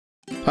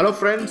Hello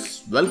friends,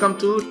 welcome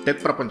to tech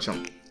ప్రపంచం.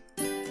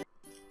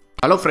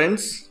 Hello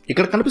friends,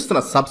 ఇక్కడ కనిపిస్తున్న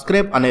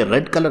సబ్స్క్రైబ్ అనే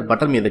రెడ్ కలర్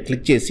బటన్ మీద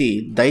క్లిక్ చేసి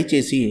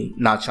దయచేసి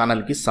నా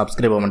ఛానల్కి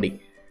సబ్స్క్రైబ్ అవ్వండి.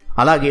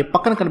 అలాగే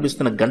పక్కన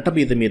కనిపిస్తున్న గంట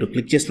మీద మీరు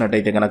క్లిక్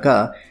చేసినట్టయితే కనుక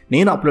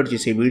నేను అప్లోడ్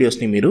చేసే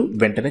వీడియోస్ని మీరు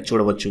వెంటనే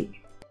చూడవచ్చు.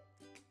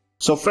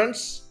 సో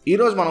ఫ్రెండ్స్,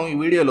 ఈరోజు మనం ఈ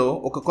వీడియోలో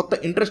ఒక కొత్త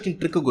ఇంట్రెస్టింగ్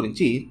ట్రిక్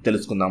గురించి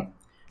తెలుసుకుందాం.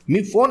 మీ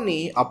ఫోన్ని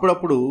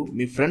అప్పుడప్పుడు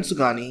మీ ఫ్రెండ్స్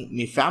కానీ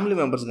మీ ఫ్యామిలీ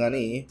మెంబర్స్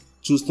కానీ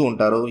చూస్తూ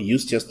ఉంటారు,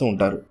 యూస్ చేస్తూ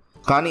ఉంటారు.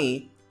 కానీ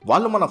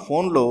వాళ్ళు మన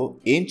ఫోన్లో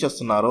ఏం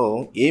చేస్తున్నారో,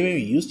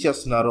 ఏమేమి యూస్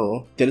చేస్తున్నారో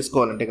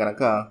తెలుసుకోవాలంటే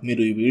కనుక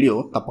మీరు ఈ వీడియో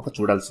తప్పక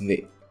చూడాల్సిందే.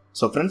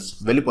 సో ఫ్రెండ్స్,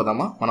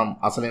 వెళ్ళిపోదామా మనం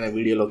అసలైన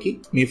వీడియోలోకి.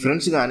 మీ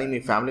ఫ్రెండ్స్ కానీ మీ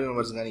ఫ్యామిలీ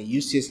మెంబర్స్ కానీ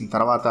యూస్ చేసిన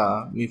తర్వాత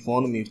మీ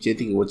ఫోన్ మీ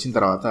చేతికి వచ్చిన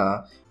తర్వాత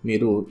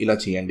మీరు ఇలా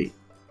చేయండి.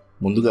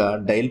 ముందుగా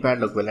డైల్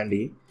ప్యాడ్లోకి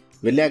వెళ్ళండి.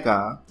 వెళ్ళాక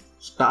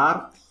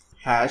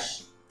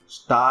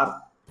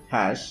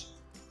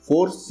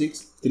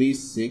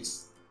 *##4636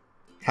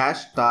 #*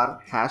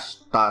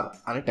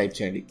 అని టైప్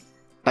చేయండి.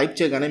 టైప్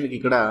చేయగానే మీకు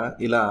ఇక్కడ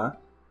ఇలా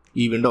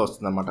ఈ విండో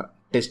వస్తుందన్నమాట.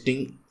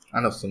 టెస్టింగ్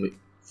అని వస్తుంది.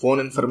 Phone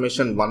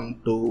information 1,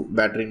 2,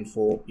 battery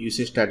info,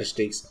 usage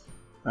statistics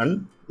and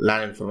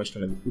land information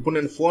అనేది. ఇప్పుడు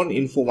నేను ఫోన్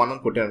ఇన్ఫో 1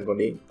 అని కొట్టాను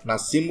అనుకోండి, నా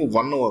సిమ్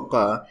 1 యొక్క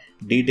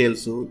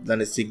డీటెయిల్స్,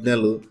 దాని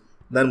సిగ్నల్,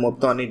 దాని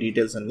మొత్తం అన్ని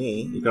డీటెయిల్స్ అన్నీ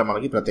ఇక్కడ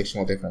మనకి ప్రత్యక్షం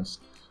అవుతాయి ఫ్రెండ్స్.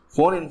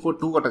 ఫోన్ ఇన్ఫో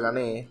 2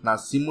 కొట్టగానే నా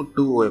సిమ్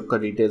 2 యొక్క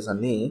డీటెయిల్స్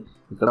అన్నీ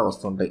ఇక్కడ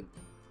వస్తుంటాయి.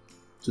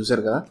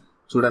 చూసారు కదా,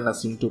 చూడండి, నా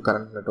సిమ్ 2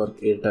 కరెంట్ నెట్వర్క్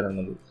ఎయిర్టెల్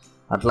అన్నది.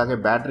 అట్లాగే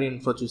బ్యాటరీ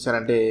ఇన్ఫో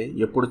చూసారంటే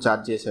ఎప్పుడు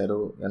ఛార్జ్ చేశారు,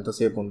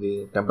 ఎంతసేపు ఉంది,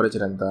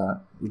 టెంపరేచర్ ఎంత,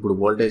 ఇప్పుడు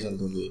వోల్టేజ్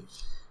ఎంత ఉంది,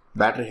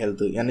 బ్యాటరీ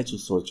హెల్త్, ఇవన్నీ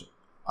చూసుకోవచ్చు.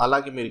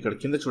 అలాగే మీరు ఇక్కడ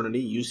కింద చూడండి,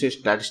 యూసేజ్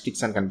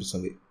స్టాటిస్టిక్స్ అని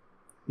కనిపిస్తుంది.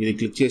 ఇది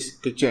క్లిక్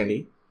చేయండి.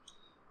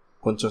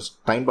 కొంచెం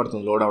టైం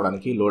పడుతుంది లోడ్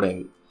అవ్వడానికి. లోడ్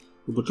అయింది.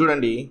 ఇప్పుడు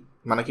చూడండి,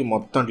 మనకి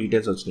మొత్తం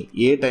డీటెయిల్స్ వచ్చినాయి.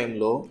 ఏ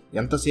టైంలో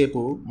ఎంతసేపు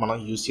మనం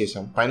యూజ్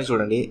చేసాం. పైన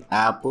చూడండి,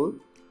 యాప్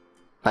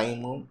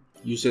టైము,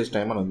 యూసేజ్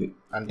టైం అని ఉంది.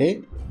 అంటే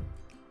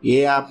ఏ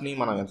యాప్ని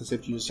మనం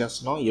ఎంతసేపు యూజ్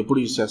చేస్తున్నాం, ఎప్పుడు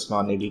యూజ్ చేస్తున్నాం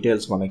అనే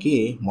డీటెయిల్స్ మనకి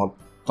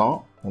మొత్తం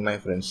ఉన్నాయి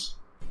ఫ్రెండ్స్.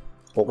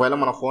 ఒకవేళ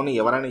మన ఫోన్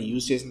ఎవరైనా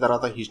యూజ్ చేసిన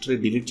తర్వాత హిస్టరీ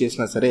డిలీట్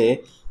చేసినా సరే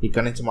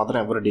ఇక్కడ నుంచి మాత్రం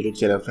ఎవరు డిలీట్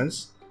చేయలేరు ఫ్రెండ్స్.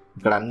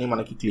 ఇక్కడ అన్నీ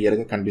మనకి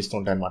క్లియర్గా కనిపిస్తూ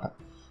ఉంటాయి అన్నమాట.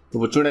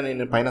 ఇప్పుడు చూడండి,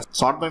 నేను పైన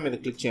షార్ట్ బై మీద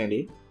క్లిక్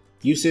చేయండి.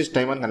 యూసేజ్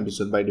టైం అని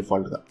కనిపిస్తుంది బై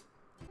డిఫాల్ట్గా.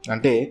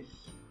 అంటే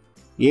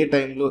ఏ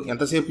టైంలో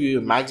ఎంతసేపు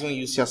మ్యాక్సిమం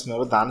యూజ్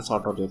చేస్తున్నారో దాన్ని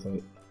సార్ట్ అవుట్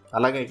అవుతుంది.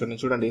 అలాగే ఇక్కడ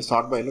నేను చూడండి,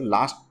 షార్ట్ బైలో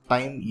లాస్ట్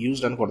టైం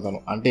యూజ్డ్ అని కొడతాను.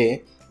 అంటే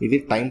ఇది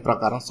టైం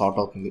ప్రకారం సార్ట్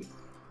అవుతుంది.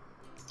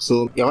 సో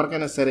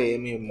ఎవరికైనా సరే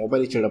మీ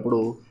మొబైల్ ఇచ్చేటప్పుడు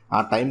ఆ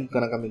టైం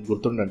కనుక మీకు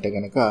గుర్తుండంటే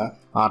కనుక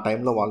ఆ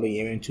టైంలో వాళ్ళు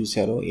ఏమేమి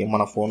చూశారో,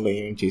 మన ఫోన్లో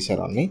ఏమేమి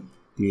చేశారో అని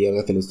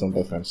క్లియర్గా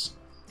తెలుస్తుంటాయి ఫ్రెండ్స్.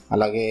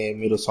 అలాగే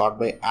మీరు షార్ట్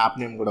బై యాప్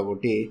నేమ్ కూడా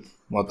కొట్టి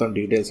మొత్తం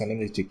డీటెయిల్స్ అన్ని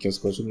మీరు చెక్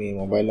చేసుకోవచ్చు. మీ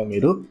మొబైల్లో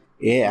మీరు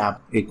ఏ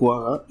యాప్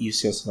ఎక్కువగా యూజ్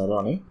చేస్తున్నారో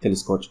అని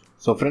తెలుసుకోవచ్చు.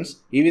 సో ఫ్రెండ్స్,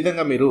 ఈ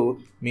విధంగా మీరు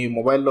మీ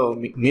మొబైల్లో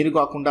మీరు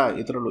కాకుండా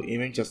ఇతరులు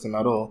ఏమేమి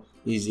చేస్తున్నారో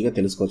ఈజీగా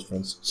తెలుసుకోవచ్చు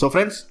ఫ్రెండ్స్. సో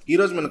ఫ్రెండ్స్,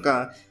 ఈరోజు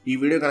ఈ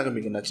వీడియో కనుక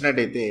మీకు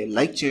నచ్చినట్టయితే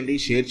లైక్ చేయండి,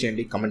 షేర్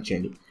చేయండి, కమెంట్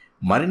చేయండి.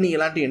 మరిన్ని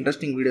ఇలాంటి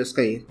ఇంట్రెస్టింగ్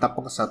వీడియోస్కై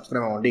తప్పక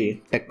సబ్స్క్రైబ్ అవ్వండి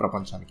టెక్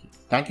ప్రపంచానికి.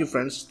 Thank you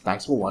friends,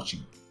 thanks for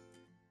watching.